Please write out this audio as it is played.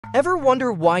Ever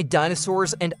wonder why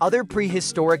dinosaurs and other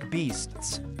prehistoric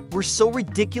beasts were so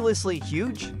ridiculously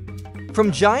huge? From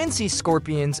giant sea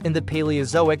scorpions in the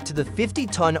Paleozoic to the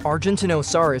 50-ton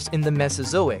Argentinosaurus in the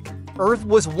Mesozoic, Earth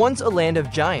was once a land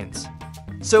of giants.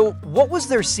 So what was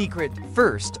their secret?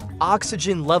 First,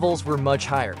 oxygen levels were much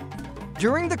higher.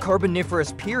 During the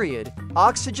Carboniferous period,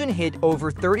 oxygen hit over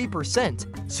 30%,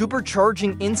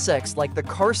 supercharging insects like the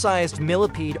car-sized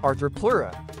millipede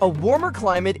Arthropleura. A warmer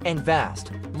climate and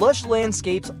vast, lush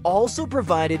landscapes also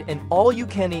provided an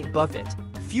all-you-can-eat buffet,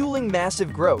 fueling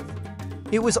massive growth.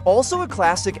 It was also a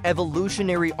classic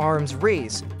evolutionary arms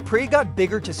race. Prey got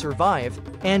bigger to survive,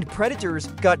 and predators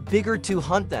got bigger to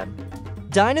hunt them.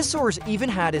 Dinosaurs even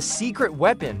had a secret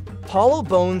weapon, hollow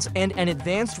bones and an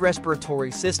advanced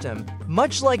respiratory system,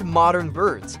 much like modern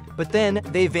birds, but then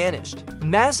they vanished.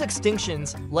 Mass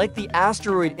extinctions, like the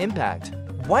asteroid impact,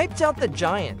 wiped out the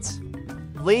giants.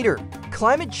 Later,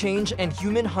 climate change and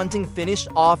human hunting finished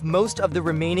off most of the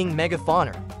remaining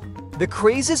megafauna. The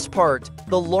craziest part,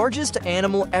 the largest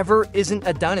animal ever isn't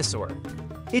a dinosaur.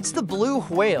 It's the blue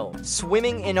whale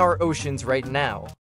swimming in our oceans right now.